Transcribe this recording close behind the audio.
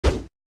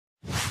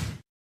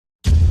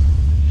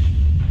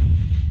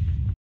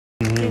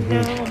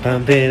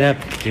Pump it up,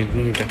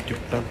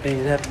 pump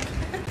it up.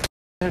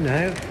 I don't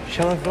know,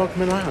 shall I vlog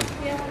Milan?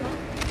 Yeah, why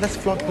not? Let's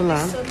vlog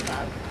Milan.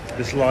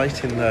 There's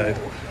lighting though.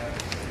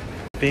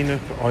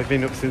 We've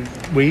been up since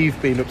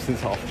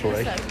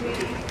 3:30.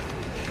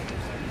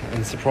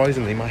 And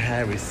surprisingly, my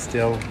hair is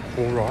still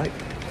all right.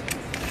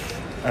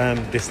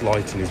 This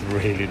lighting is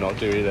really not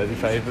doing any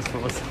favours for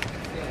myself.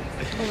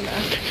 Oh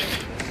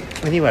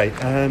no. Anyway,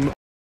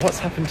 what's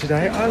happened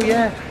today? Oh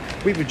yeah,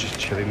 we were just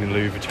chilling in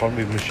Louis Vuitton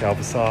with Michelle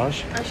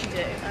Visage. As you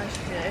do.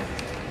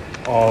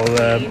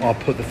 I'll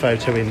put the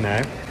photo in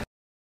now.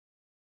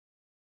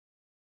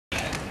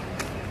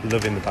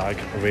 Loving the bag.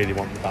 I really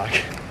want the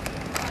bag.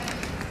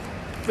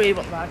 Really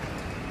want the bag.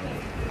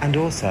 And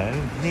also,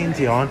 me and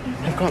Dionne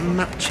have got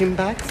matching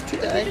bags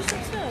today.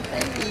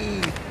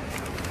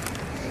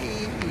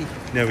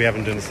 No, we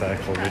haven't done a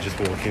circle. We're just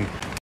walking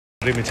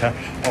the perimeter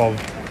of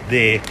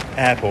the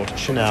airport.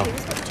 Chanel.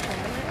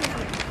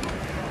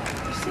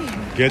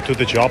 Get to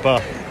the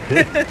chopper.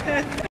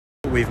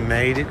 We've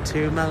made it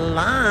to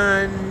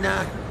Milan.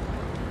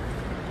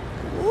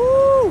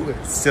 Woo!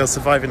 Still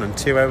surviving on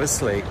 2 hours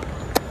sleep.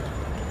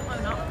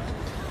 I'm not.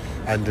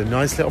 And a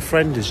nice little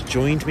friend has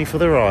joined me for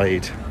the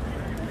ride.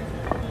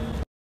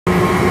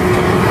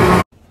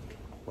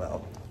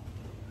 Well,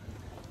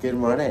 good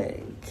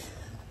morning.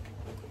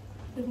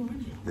 Good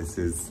morning. This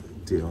is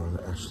Dionne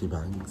Ashley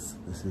Banks.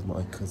 This is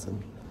my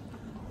cousin.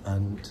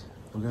 And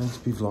we're going to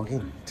be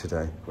vlogging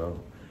today. Well,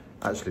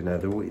 actually no,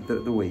 the week.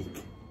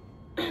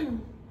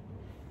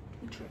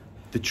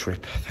 The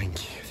trip.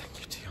 Thank you,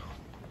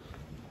 Dionne.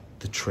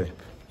 The trip.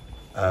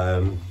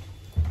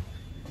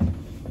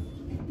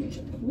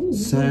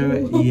 So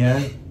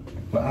yeah,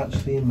 we're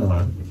actually in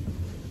Milan.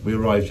 We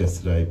arrived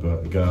yesterday,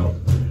 but girl,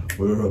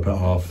 we were up at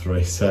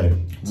 3:30.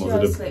 So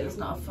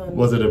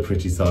was it a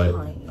pretty sight?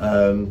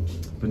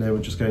 But no,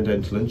 we're just going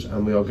down to lunch,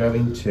 and we are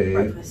going to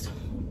breakfast.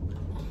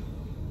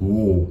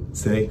 Ooh,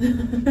 see,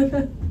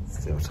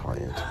 still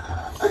tired.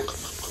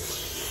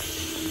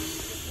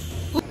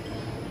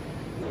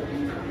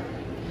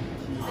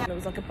 There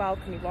was like a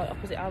balcony right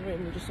opposite our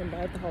room. We just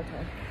sunbathed the whole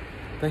time.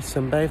 They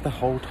sunbathed the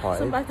whole time?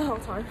 Sunbathed the whole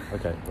time.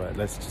 Okay, right,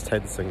 let's just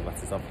take the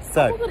sunglasses off.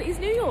 So, oh my god, it is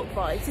New York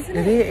vibes, isn't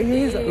it? It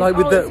is, like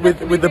with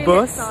the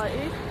bus.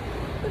 Excited.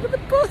 Look at the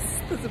bus.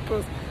 There's a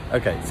bus.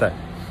 Okay, so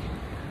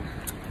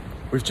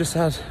we've just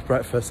had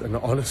breakfast, and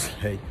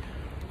honestly,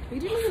 You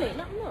didn't even eat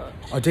that much.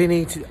 I didn't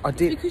eat. I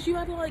did because you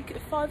had like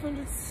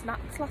 500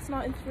 snacks last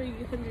night and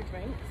 300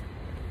 drinks.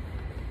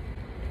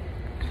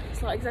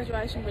 It's like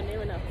exaggeration, but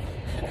near enough.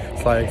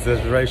 It's like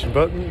exaggeration,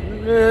 but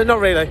not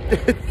really.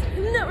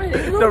 Not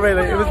really. Not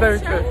really. It was very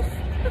good.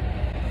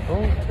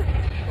 Oh.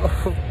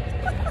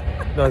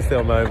 Nice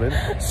little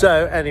moment.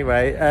 So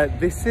anyway,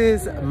 this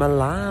is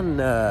Milan.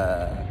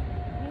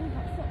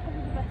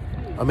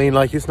 I mean,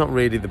 like, it's not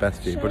really the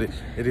best view, but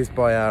it is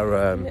by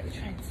our.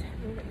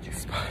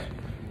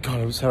 God,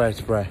 I'm so out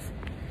of breath.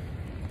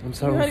 I'm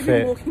so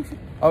unfit.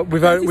 Oh,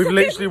 we've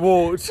literally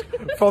walked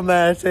from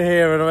there to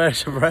here, and I'm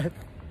out of breath.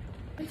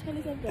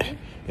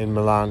 In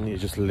Milan, you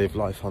just live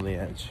life on the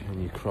edge,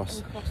 and you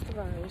cross the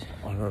road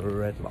on a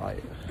red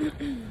light.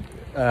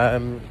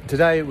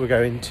 Today we're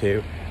going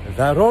to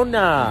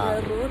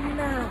Verona.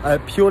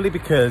 Purely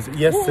because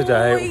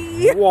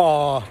yesterday,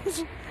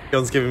 what?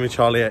 John's giving me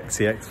Charlie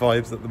XCX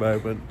vibes at the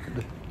moment.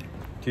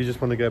 Do you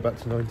just want to go back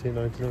to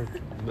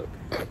 1999?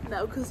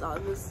 No, because I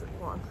was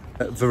one.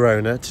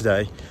 Verona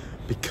today,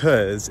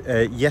 because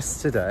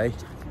yesterday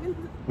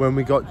when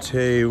we got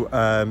to,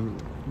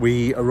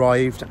 we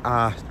arrived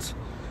at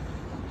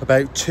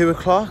about 2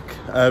 o'clock.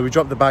 We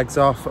dropped the bags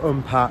off,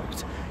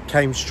 unpacked,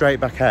 came straight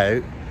back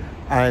out,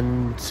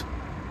 and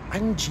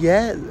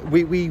yeah,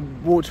 we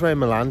walked around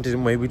Milan,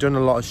 didn't we? We've done a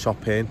lot of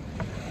shopping,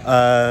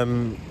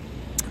 and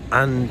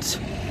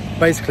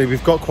basically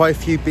we've got quite a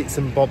few bits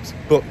and bobs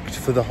booked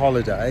for the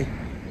holiday,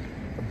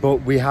 but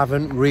we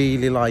haven't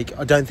really, like,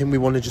 I don't think we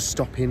want to just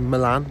stop in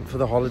Milan for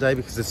the holiday,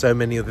 because there's so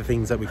many other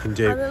things that we can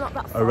do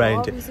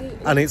around it.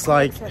 And it's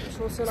like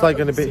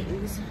going to be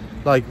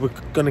like, we're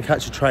going to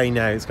catch a train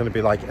now, it's going to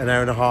be like an hour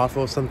and a half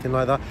or something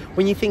like that.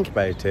 When you think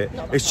about it,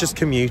 it's just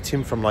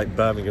commuting from like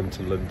Birmingham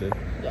to London,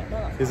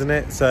 isn't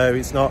it? So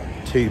it's not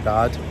too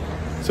bad.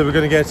 So we're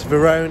going to go to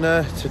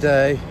Verona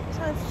today.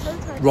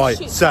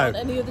 Right, so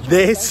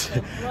this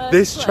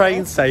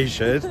train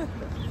station,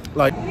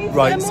 like,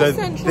 right, so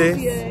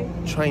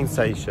this train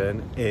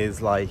station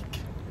is like,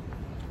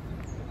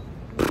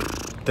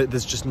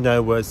 there's just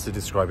no words to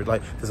describe it.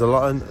 Like, there's a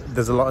lot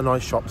of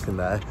nice shops in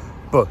there,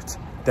 but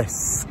the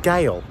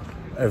scale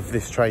of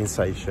this train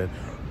station.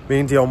 Me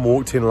and Dionne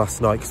walked in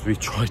last night because we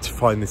tried to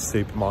find this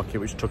supermarket,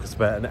 which took us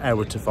about an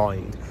hour to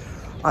find,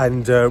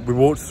 and we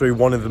walked through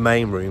one of the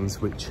main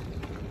rooms, which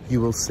you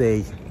will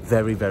see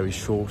very, very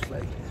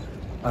shortly.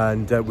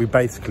 And we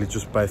basically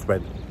just both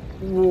went,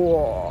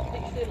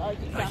 whoa.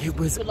 It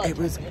was,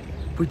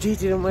 we did,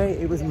 didn't we?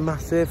 It was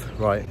massive.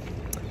 Right.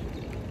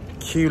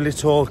 Cute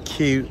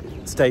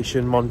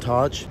station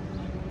montage.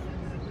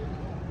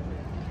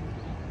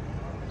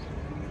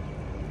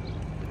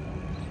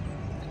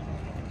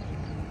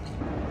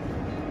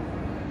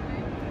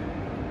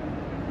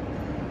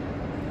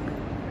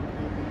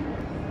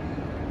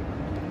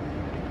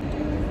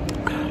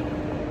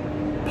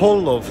 Pull,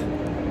 love.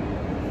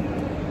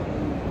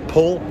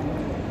 Pull.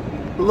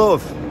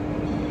 Love.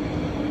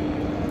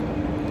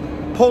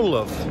 Pull,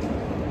 love.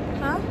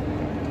 Huh?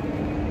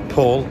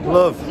 Pull,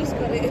 love. Just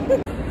got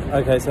it.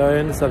 Okay, so I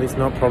understand it's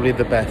not probably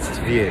the best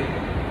view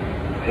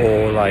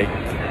or like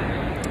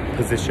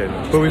position,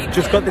 but we've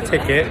just got the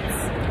tickets.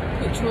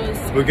 Which was...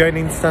 We're going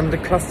in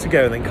standard class to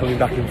go and then coming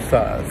back in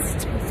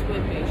first. It's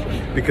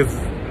weird, Because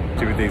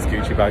with these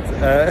Gucci bags.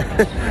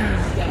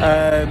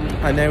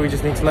 And then we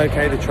just need to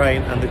locate the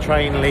train, and the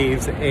train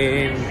leaves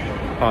in,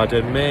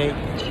 pardon me,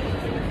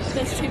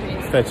 32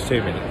 minutes.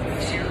 32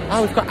 minutes.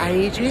 Oh, we've got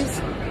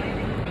ages.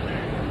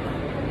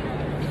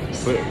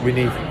 We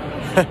need...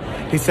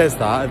 He says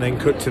that and then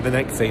cut to the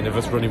next scene of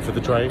us running for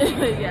the train.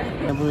 Yeah.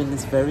 And we're in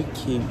this very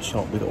cute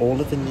shop with all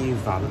of the new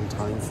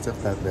Valentine's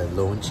stuff that they're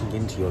launching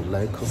into your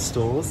local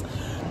stores.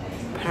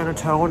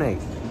 Panettone.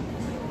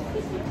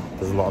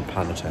 There's a lot of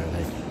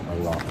panettone. A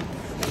lot.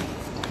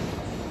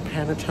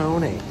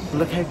 Panettone.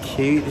 Look how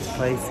cute this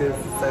place is.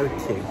 So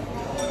cute.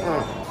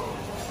 Oh.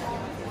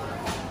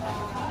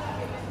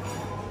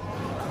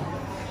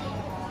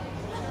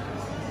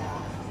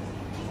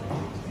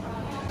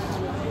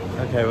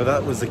 Okay, well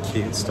that was a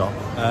cute stop.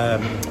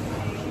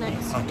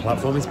 Next. Our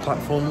platform is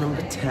platform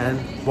number 10.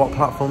 What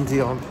platform are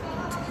you on? 10.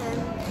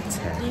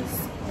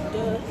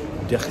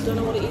 I don't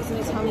know what it is in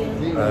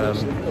Italian. No.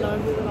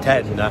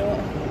 10.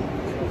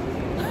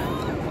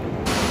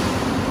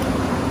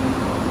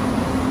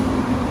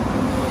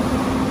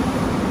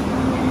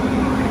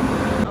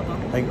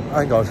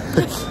 Hang on.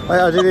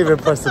 I didn't even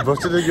press the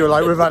button and you were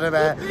like, we've had a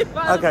mare.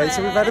 Okay,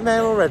 so we've had a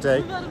mare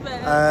already. We've had a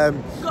mare.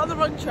 Got on the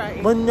wrong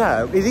train. Well,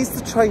 no, it is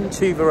the train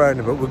to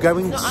Verona, but we're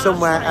going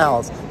somewhere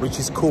else, which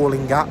is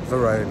calling at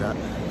Verona.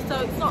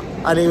 So it's not...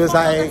 And he was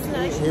like,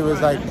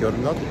 you're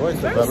not going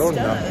to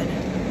Verona.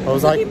 I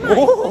was like,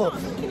 whoa.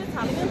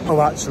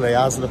 Oh, actually,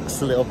 ours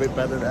looks a little bit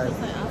better now.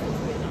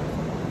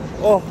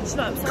 Oh,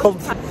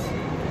 comfort.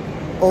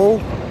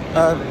 Oh,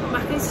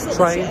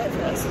 train.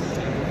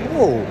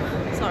 Oh.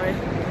 Sorry.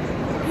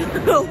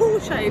 Oh,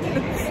 shade.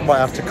 Might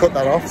have to cut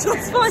that off.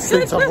 Shots fired.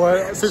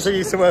 Since I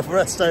used to work for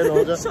Estee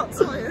Lauder. Shots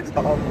fired.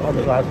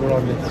 I'm glad we're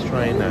on this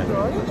train now.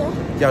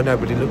 Yeah, no,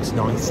 but it looks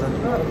nicer.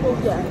 Well,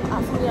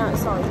 yeah, from the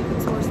outside,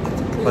 it's always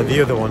like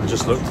the other one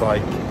just looks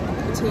like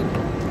tin.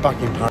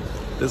 back in Paris.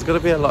 There's going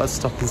to be a lot of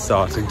stop and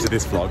starting to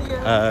this vlog.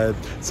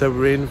 So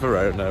we're in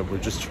Verona. We're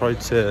just trying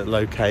to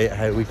locate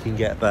how we can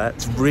get there.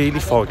 It's really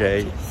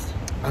foggy,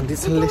 and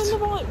it's a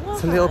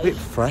little bit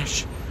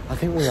fresh. I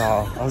think we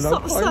are. I'm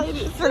Stop not saying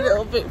it's a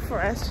little bit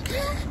fresh.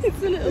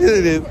 It's a little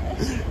It bit is.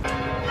 fresh.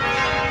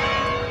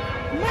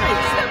 Mate,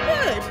 is that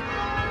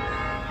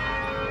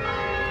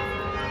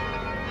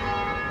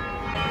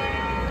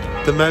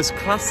good? The most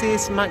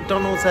classiest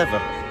McDonald's ever.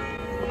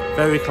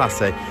 Very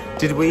classy.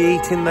 Did we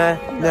eat in there?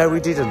 No, we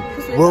didn't.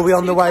 Were we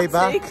on the way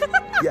back?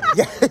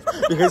 Yeah,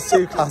 because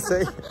too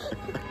classy.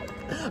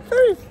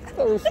 Very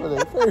funny,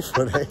 very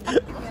funny.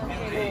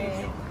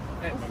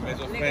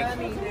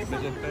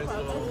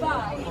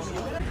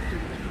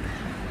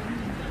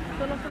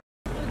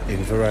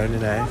 In Verona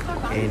now.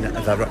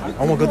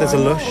 Oh my god, there's a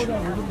lush.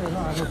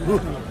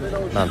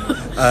 Man.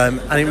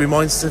 And it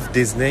reminds us of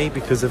Disney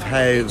because of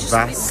how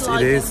vast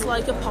it is. It's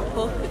like a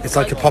pop-up. It's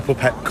like a pop-up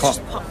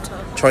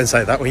Epcot. Try and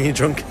say that when you're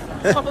drunk.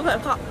 Pop-up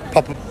Epcot.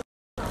 Pop-up.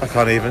 I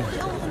can't even.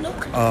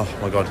 Oh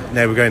my god.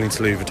 Now we're going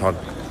into Louis Vuitton.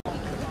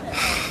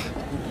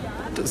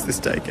 Does this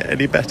day get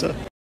any better?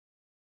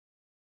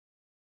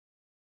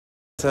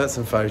 Insert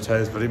some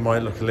photos, but it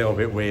might look a little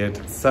bit weird.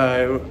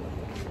 So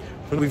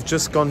we've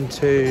just gone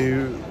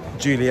to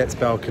Juliet's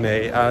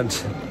balcony and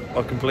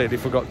I completely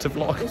forgot to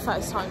vlog. In fact,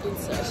 it's time to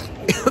insert.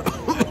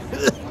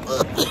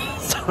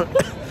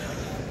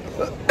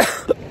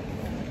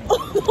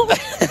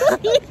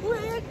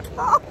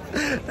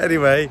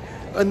 Anyway,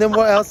 and then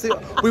what else?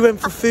 We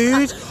went for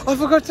food. I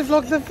forgot to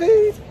vlog the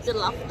food. You're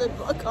laughing,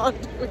 but I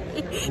can't do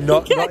it.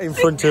 Not in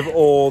front of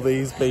all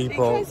these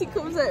people. In case it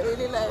comes out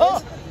really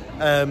loud.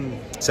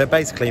 So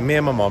basically, me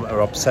and my mum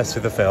are obsessed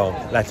with the film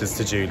Letters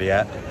to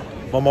Juliet.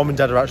 My mum and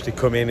dad are actually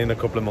coming in a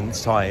couple of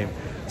months' time,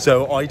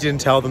 so I didn't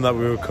tell them that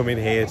we were coming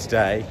here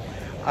today,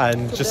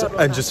 and just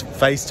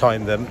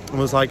FaceTime them and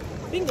was like,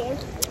 Bingo.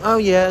 oh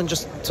yeah, and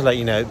just to let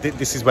you know,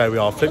 this is where we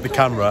are. Flip the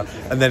camera,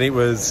 and then it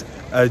was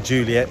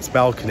Juliet's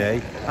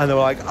balcony, and they were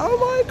like, oh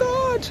my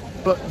god!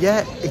 But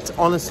yeah, it's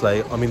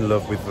honestly, I'm in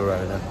love with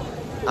Verona.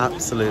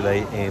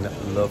 Absolutely in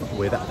love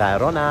with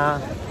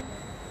Verona.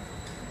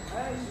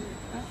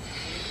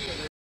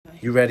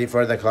 You ready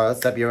for the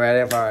close-up? You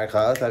ready for a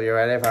close-up? You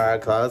ready for a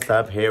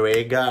close-up? Here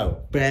we go.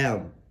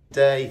 Bam.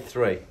 Day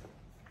 3.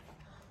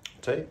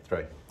 2?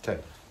 3. 2.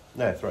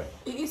 No, 3.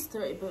 It is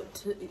 3,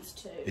 but it's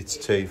 2. It's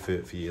 2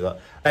 for you. Like.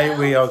 Hey,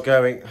 we are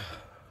going...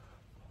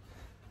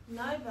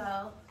 No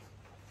belt.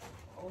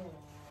 Oh.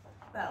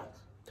 Belt.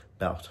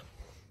 Belt.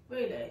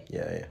 Really?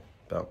 Yeah,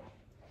 belt.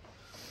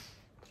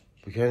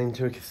 We're going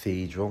into a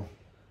cathedral.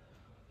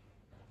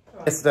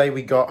 Right. Yesterday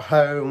we got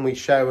home, we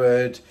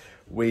showered,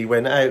 we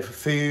went out for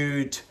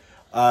food,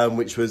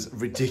 which was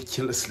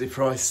ridiculously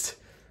priced.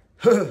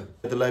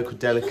 the local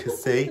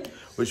delicacy,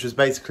 which was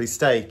basically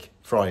steak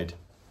fried.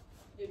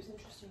 It was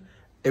interesting.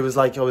 It was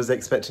like I was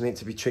expecting it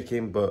to be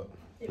chicken, but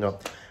no.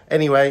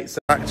 Anyway, so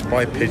backed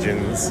by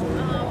pigeons,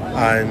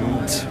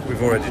 and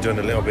we've already done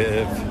a little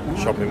bit of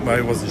shopping. Well,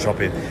 it wasn't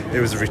shopping, it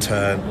was a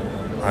return,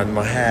 and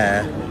my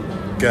hair,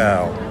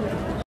 girl.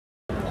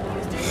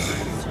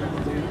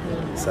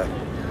 So,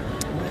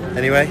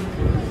 anyway,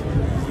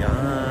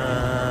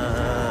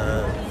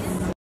 yeah.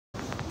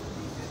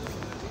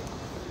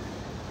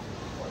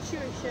 What's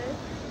your issue?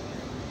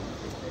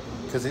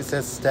 Because it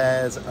says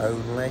stairs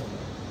only.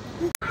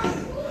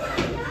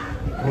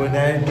 We're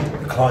now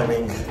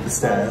climbing the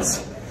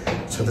stairs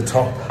to the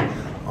top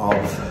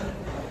of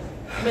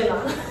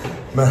Milan.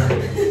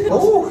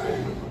 Oh,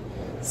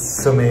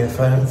 some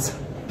earphones.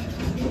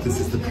 This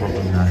is the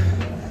problem now.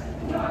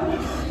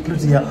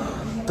 Bloody hell.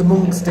 The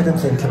monks didn't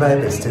think about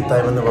this, did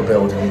they, when they were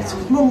building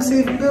it? Monks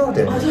even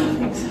building? I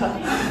don't think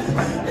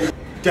so.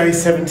 Day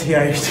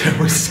 78, and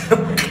we're still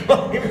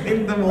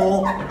climbing them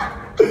all.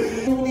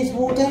 You need to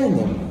walk down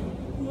them.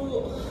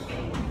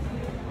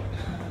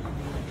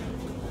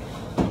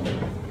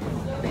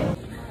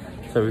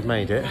 So we've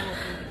made it,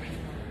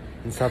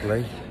 and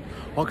sadly,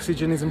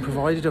 oxygen isn't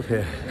provided up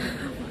here.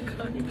 Oh my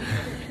god.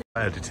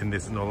 Editing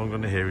this, and all I'm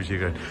going to hear is you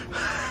going.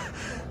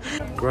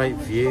 Great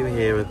view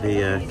here at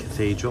the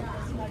cathedral.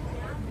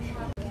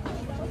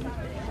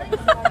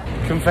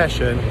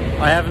 Confession,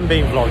 I haven't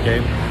been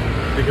vlogging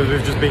because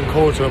we've just been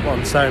caught up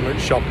on so much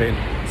shopping.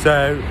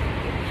 So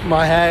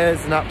my hair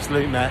is an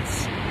absolute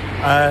mess.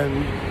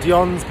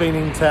 Dionne's been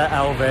into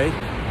LV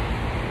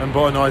and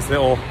bought a nice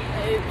little.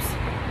 Oops.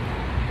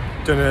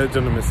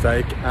 Done a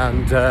mistake,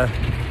 and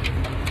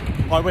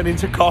I went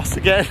into COS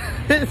again.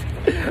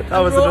 That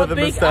was another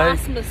big mistake.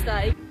 Ass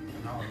mistake.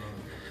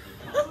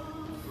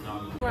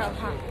 Pharrell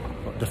hat.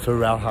 The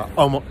Pharrell hat.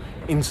 Oh, my,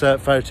 insert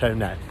photo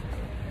now.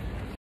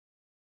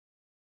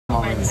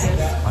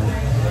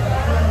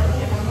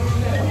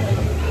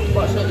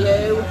 What's not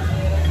you?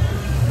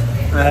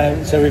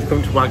 So we've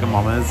come to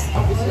Wagamama's,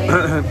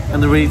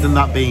 and the reason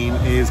that being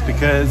is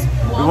because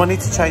we wanted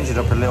to change it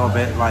up a little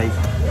bit, like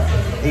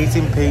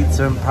eating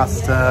pizza and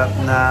pasta.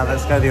 Nah,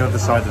 let's go the other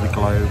side of the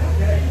globe.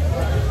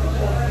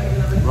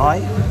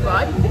 Right?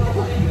 Right.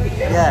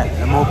 Yeah,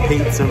 and more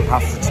pizza and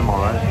pasta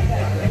tomorrow.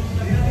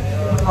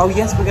 Oh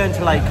yes, we're going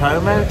to Lake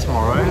Como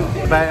tomorrow.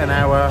 About an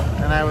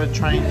hour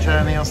train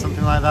journey or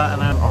something like that.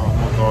 And oh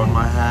my god,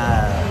 my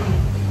hair.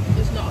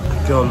 It's not.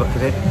 Girl, look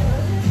at it.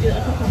 You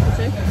look like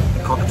a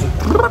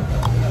Cockatoo.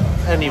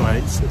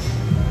 Anyways,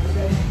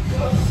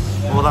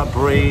 all that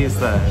breeze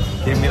there.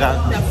 Give me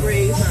that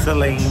breeze.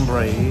 Celine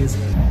breeze.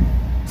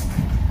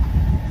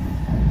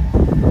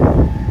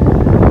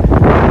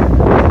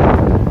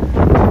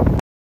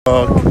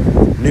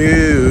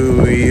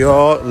 New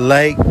York,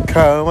 Lake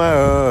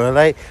Como,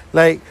 Lake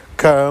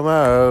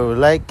Como,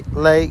 Lake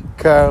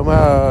Como.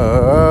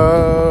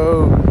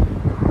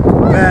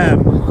 Bam.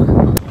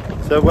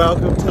 So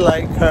welcome to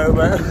Lake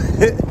Como.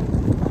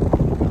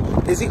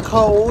 Is it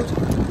cold?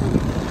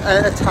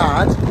 A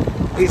tad.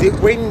 Is it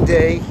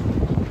windy?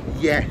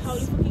 Yes.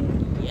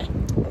 Yeah.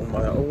 Oh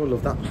my! Oh, I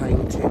love that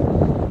painting.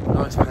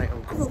 Nice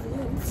painting.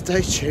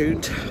 Stay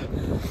tuned.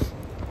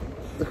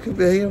 Look at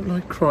me, I'm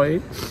like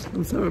crying.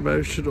 I'm so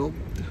emotional.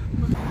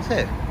 That's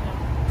it.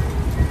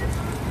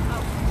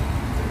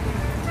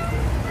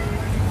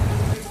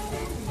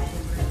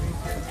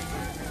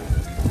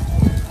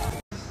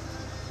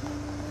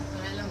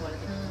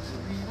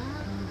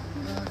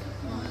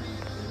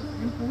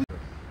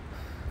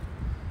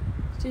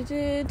 Do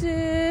do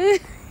do.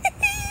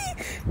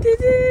 Do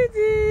do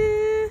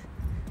do.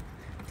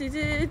 Do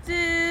do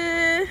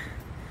do.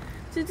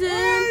 Do do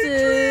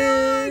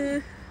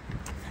do.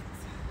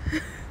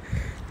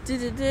 Do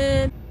do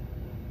do.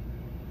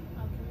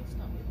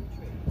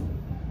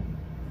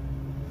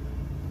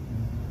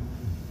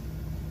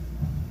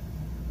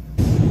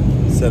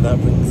 So that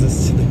brings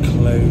us to the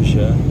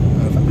closure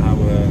of our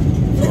vlog.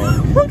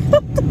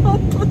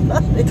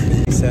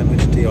 Thank you so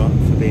much, Dionne,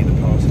 for being a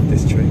part of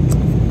this trip.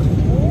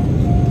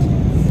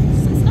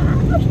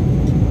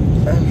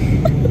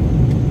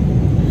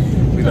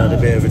 We've had a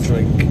bit of a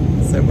drink,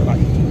 so we're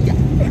like,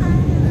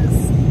 yes.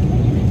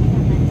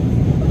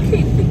 I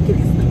keep thinking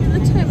it's not the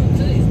Thames,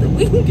 it's the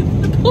wing of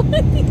the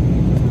plane.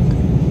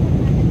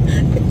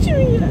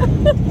 Picturing it.